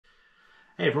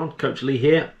Hey everyone, Coach Lee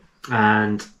here,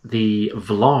 and the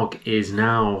vlog is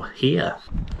now here.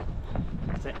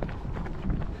 That's it.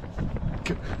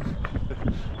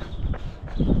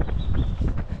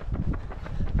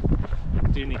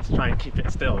 Do need to try and keep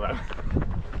it still though.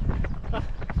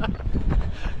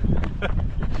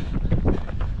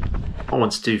 What I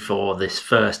want to do for this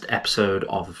first episode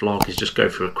of the vlog is just go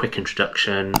through a quick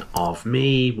introduction of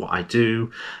me, what I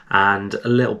do, and a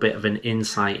little bit of an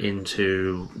insight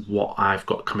into what I've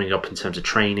got coming up in terms of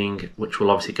training, which will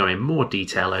obviously go in more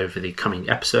detail over the coming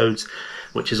episodes,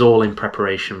 which is all in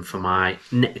preparation for my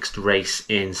next race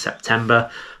in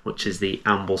September, which is the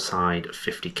Ambleside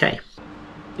 50k.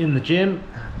 In the gym,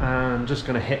 I'm just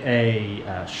going to hit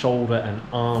a shoulder and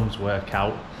arms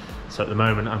workout. So at the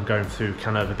moment I'm going through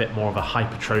kind of a bit more of a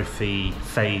hypertrophy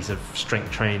phase of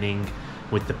strength training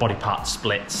with the body part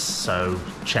splits. So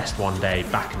chest one day,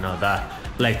 back another,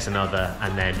 legs another,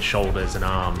 and then shoulders and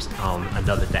arms on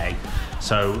another day.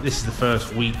 So this is the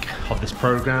first week of this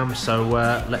program, so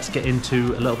let's get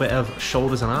into a little bit of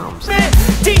shoulders and arms.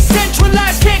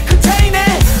 Decentralized, can't contain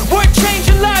it. We're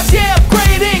changing lives, yeah,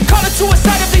 upgrading. Call it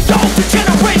suicide of the older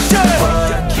generation.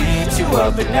 What keeps you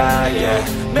up at night,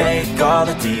 yeah? Make all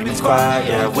the demons quiet,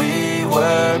 yeah. We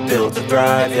were built to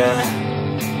thrive,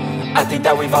 yeah. I think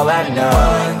that we've all had enough.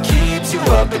 What keeps you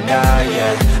up at night,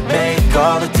 yeah? Make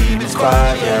all the demons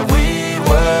quiet, yeah. We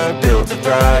were built to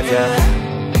thrive, yeah.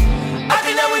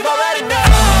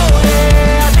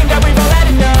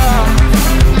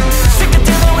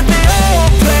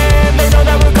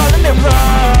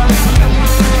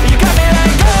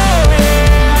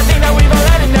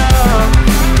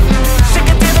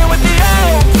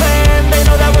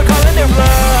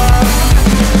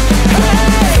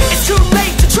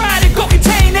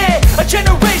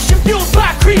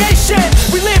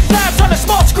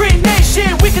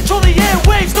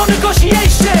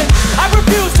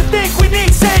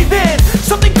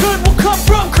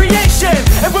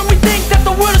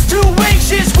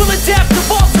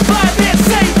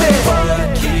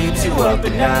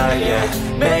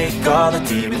 Make all the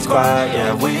demons quiet,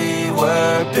 yeah. We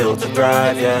were built to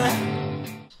thrive,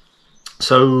 yeah.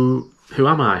 So, who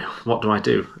am I? What do I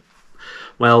do?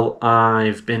 Well,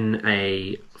 I've been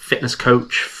a fitness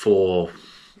coach for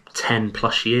 10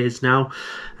 plus years now,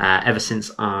 ever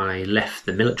since I left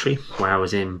the military, where I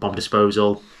was in bomb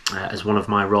disposal as one of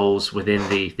my roles within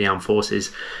the armed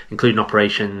forces, including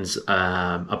operations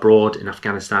abroad in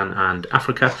Afghanistan and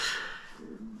Africa.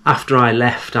 After I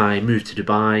left, I moved to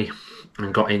Dubai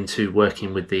and got into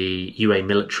working with the UAE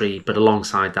military, but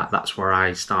alongside that, that's where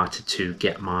I started to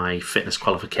get my fitness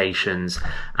qualifications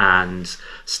and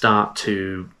start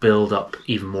to build up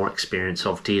even more experience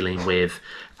of dealing with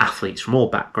athletes from all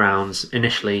backgrounds.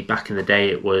 Initially, back in the day,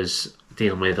 it was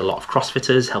dealing with a lot of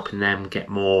CrossFitters, helping them get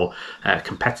more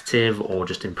competitive or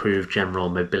just improve general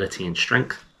mobility and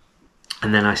strength.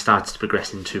 And then I started to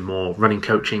progress into more running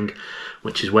coaching,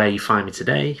 which is where you find me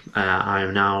today. I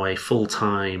am now a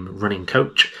full-time running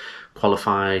coach,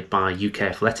 qualified by UK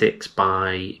Athletics,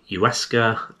 by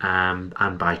UESCA,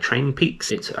 and by Training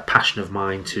Peaks. It's a passion of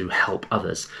mine to help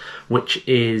others, which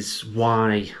is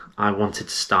why I wanted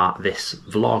to start this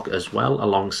vlog as well,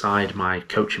 alongside my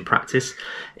coaching practice,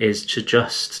 is to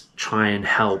just try and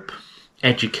help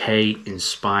educate,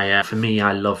 inspire. For me,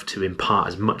 I love to impart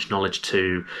as much knowledge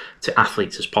to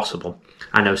athletes as possible.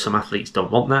 I know some athletes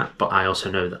don't want that, but I also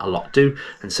know that a lot do,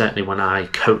 and certainly when I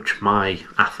coach my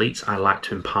athletes, I like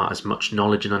to impart as much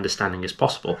knowledge and understanding as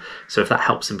possible. So if that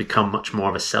helps them become much more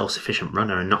of a self-sufficient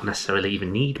runner and not necessarily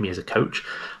even need me as a coach,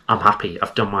 I'm happy.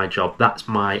 I've done my job. That's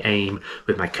my aim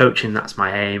with my coaching. That's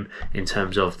my aim in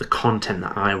terms of the content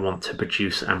that I want to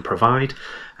produce and provide.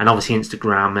 And obviously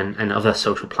Instagram and other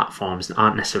social platforms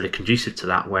aren't necessarily conducive to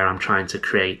that, where I'm trying to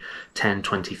create 10,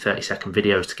 20, 30 second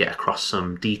videos to get across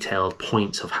some detailed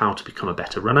points of how to become a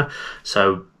better runner.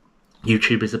 So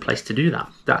YouTube is the place to do that.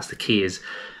 That's the key, is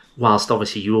whilst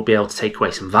obviously you will be able to take away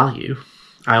some value,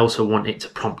 I also want it to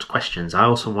prompt questions. I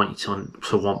also want you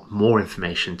to want more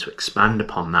information, to expand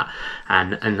upon that,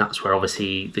 and that's where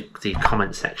obviously the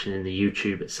comment section in the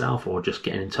YouTube itself, or just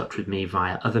getting in touch with me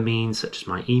via other means such as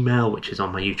my email, which is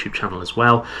on my YouTube channel as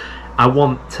well. I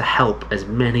want to help as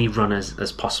many runners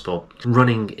as possible.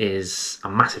 Running is a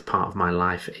massive part of my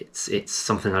life. It's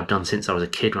something I've done since I was a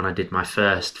kid, when I did my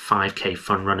first 5k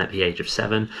fun run at the age of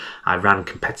 7. I ran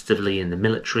competitively in the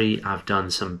military. I've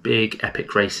done some big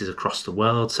epic races across the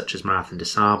world, such as Marathon des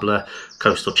Sables,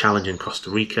 Coastal Challenge in Costa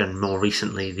Rica, and more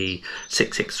recently the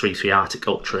 6633 Arctic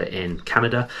Ultra in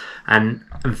Canada. And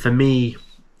for me,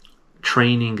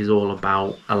 training is all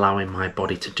about allowing my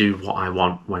body to do what I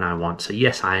want when I want. So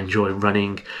yes, I enjoy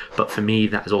running, but for me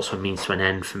that is also a means to an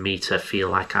end for me to feel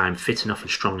like I'm fit enough and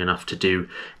strong enough to do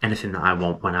anything that I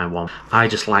want when I want. I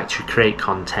just like to create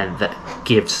content that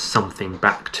gives something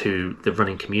back to the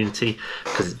running community,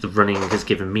 because the running has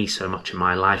given me so much in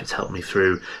my life. It's helped me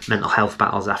through mental health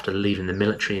battles after leaving the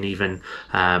military, and even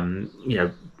you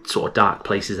know, sort of dark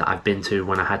places that I've been to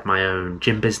when I had my own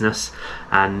gym business,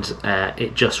 and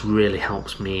it just really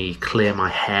helps me clear my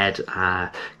head,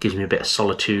 gives me a bit of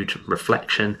solitude,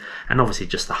 reflection, and obviously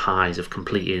just the highs of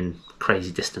completing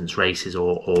crazy distance races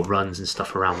or runs and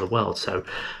stuff around the world. So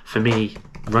for me,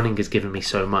 running has given me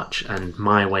so much, and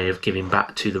my way of giving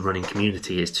back to the running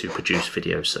community is to produce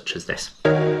videos such as this.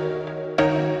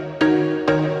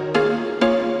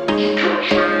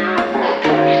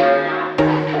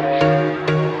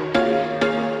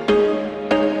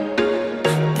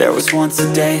 There was once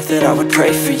a day that I would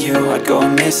pray for you. I'd go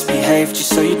and misbehave just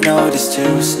so you'd notice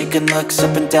too. Sneaking looks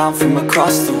up and down from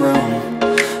across the room.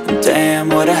 And damn,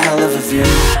 what a hell of a view.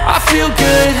 I feel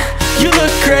good, you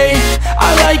look great,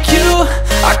 I like you,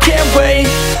 I can't wait.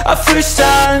 A first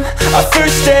time, a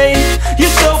first date. You're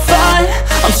so fine,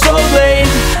 I'm so late.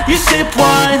 You sip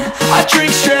wine, I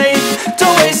drink straight.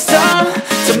 Don't waste time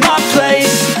to my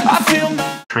place. I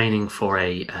feel training for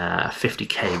a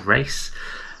 50k race.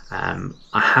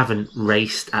 I haven't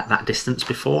raced at that distance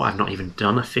before. I've not even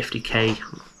done a 50k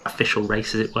official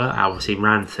race, as it were. I obviously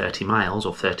ran 30 miles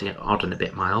or 30 odd and a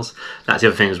bit miles. That's the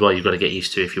other thing as well you've got to get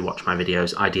used to if you watch my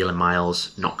videos. I deal in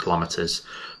miles, not kilometres,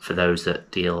 for those that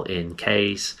deal in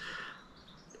Ks.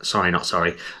 Sorry, not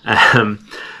sorry.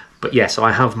 But yeah, so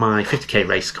I have my 50k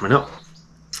race coming up,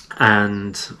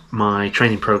 and my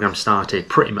training program started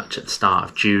pretty much at the start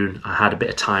of June. I had a bit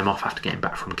of time off after getting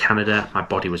back from Canada. My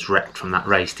body was wrecked from that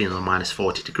race, dealing with minus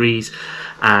 40 degrees,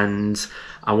 and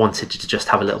I wanted to just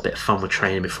have a little bit of fun with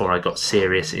training before I got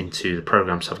serious into the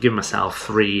program. So I've given myself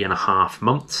 3.5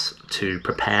 months to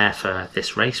prepare for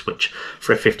this race, which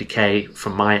for a 50k,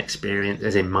 from my experience,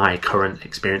 as in my current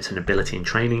experience and ability in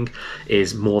training,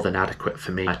 is more than adequate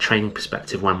for me. A training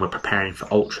perspective when we're preparing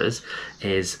for ultras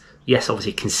is, yes,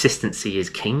 obviously consistency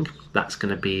is king. That's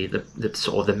going to be the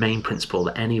sort of the main principle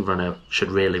that any runner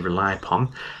should really rely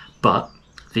upon. But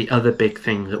the other big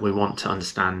thing that we want to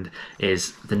understand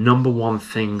is the number one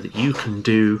thing that you can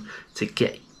do to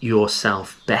get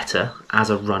yourself better as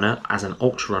a runner, as an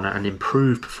ultra runner, and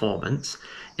improve performance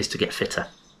is to get fitter.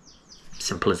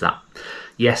 Simple as that.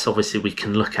 Yes, obviously we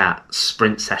can look at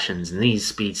sprint sessions and these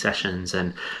speed sessions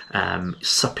and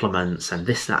supplements and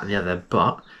this, that and the other,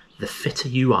 but the fitter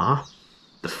you are,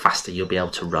 the faster you'll be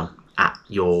able to run at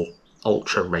your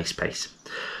ultra race pace.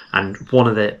 And one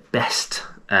of the best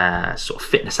sort of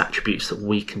fitness attributes that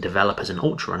we can develop as an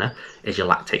ultra runner is your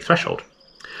lactate threshold.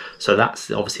 So that's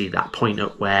obviously that point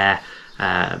at where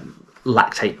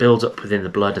lactate builds up within the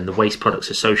blood, and the waste products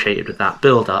associated with that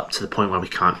build up to the point where we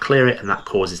can't clear it, and that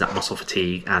causes that muscle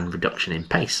fatigue and reduction in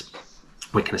pace.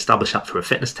 We can establish that through a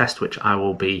fitness test, which I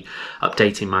will be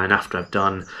updating mine after I've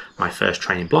done my first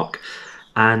training block.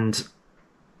 And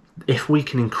if we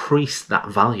can increase that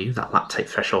value, that lactate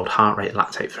threshold, heart rate,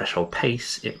 lactate threshold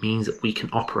pace, it means that we can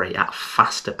operate at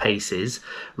faster paces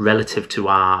relative to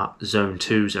our zone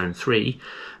 2, zone 3,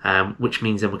 which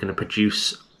means then we're going to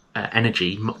produce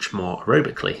energy much more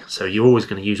aerobically. So you're always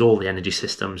going to use all the energy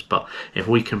systems, but if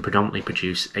we can predominantly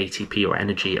produce ATP or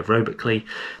energy aerobically,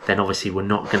 then obviously we're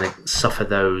not going to suffer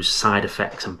those side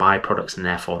effects and byproducts, and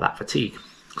therefore that fatigue.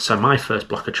 So my first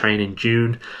block of training in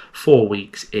June, 4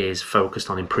 weeks, is focused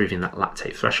on improving that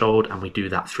lactate threshold, and we do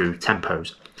that through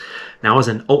tempos. Now, as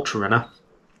an ultra runner,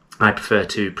 I prefer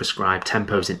to prescribe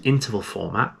tempos in interval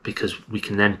format because we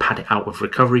can then pad it out with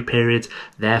recovery periods.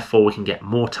 Therefore, we can get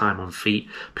more time on feet.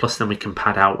 Plus, then we can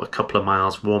pad out a couple of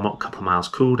miles warm up, a couple of miles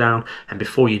cool down. And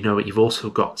before you know it, you've also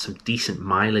got some decent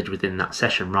mileage within that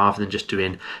session, rather than just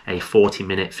doing a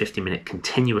 40-minute, 50-minute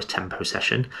continuous tempo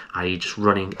session, i.e. just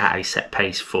running at a set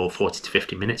pace for 40 to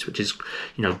 50 minutes, which is,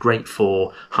 you know, great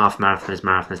for half marathoners,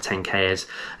 10Kers,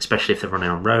 especially if they're running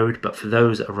on road. But for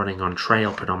those that are running on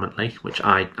trail predominantly, which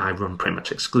I run pretty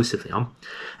much exclusively on,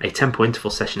 a tempo interval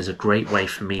session is a great way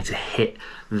for me to hit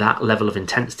that level of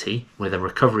intensity with a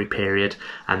recovery period,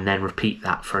 and then repeat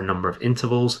that for a number of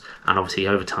intervals, and obviously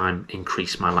over time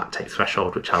increase my lactate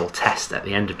threshold, which I will test at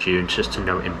the end of June just to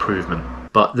note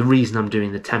improvement. But the reason I'm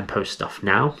doing the tempo stuff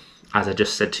now, as I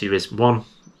just said to you, is one,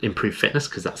 improve fitness,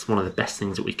 because that's one of the best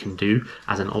things that we can do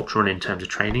as an ultra runner in terms of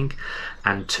training,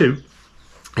 and two,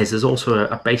 is there's also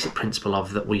a basic principle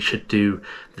of that we should do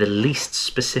the least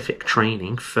specific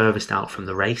training furthest out from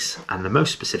the race and the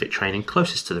most specific training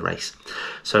closest to the race.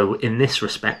 So in this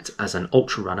respect, as an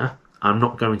ultra runner, I'm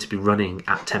not going to be running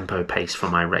at tempo pace for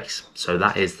my race. So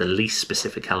that is the least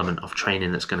specific element of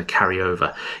training that's going to carry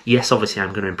over. Yes, obviously I'm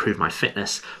going to improve my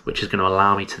fitness, which is going to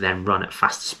allow me to then run at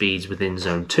faster speeds within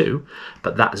zone 2.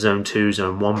 But that zone 2,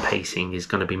 zone 1 pacing is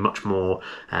going to be much more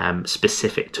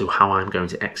specific to how I'm going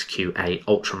to execute a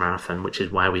ultra marathon, which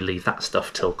is where we leave that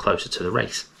stuff till closer to the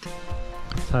race.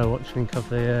 So what do you think of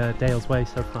the Dales Way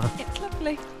so far? It's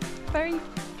lovely, very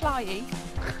flyy.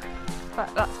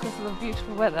 But that's because of the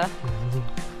beautiful weather,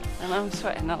 and I'm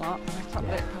sweating a lot. My top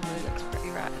lip probably looks pretty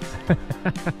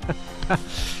red.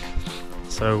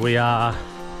 So we are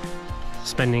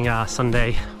spending our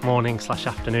Sunday morning /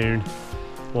 afternoon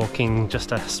walking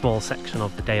just a small section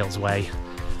of the Dales Way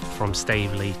from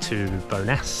Staveley to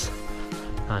Bowness,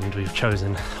 and we've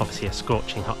chosen obviously a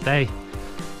scorching hot day,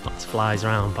 lots of flies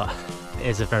around, but it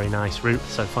is a very nice route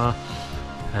so far.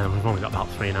 We've only got about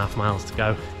 3.5 miles to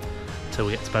go till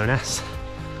we get to Bowness,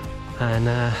 and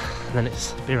then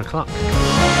it's beer o'clock.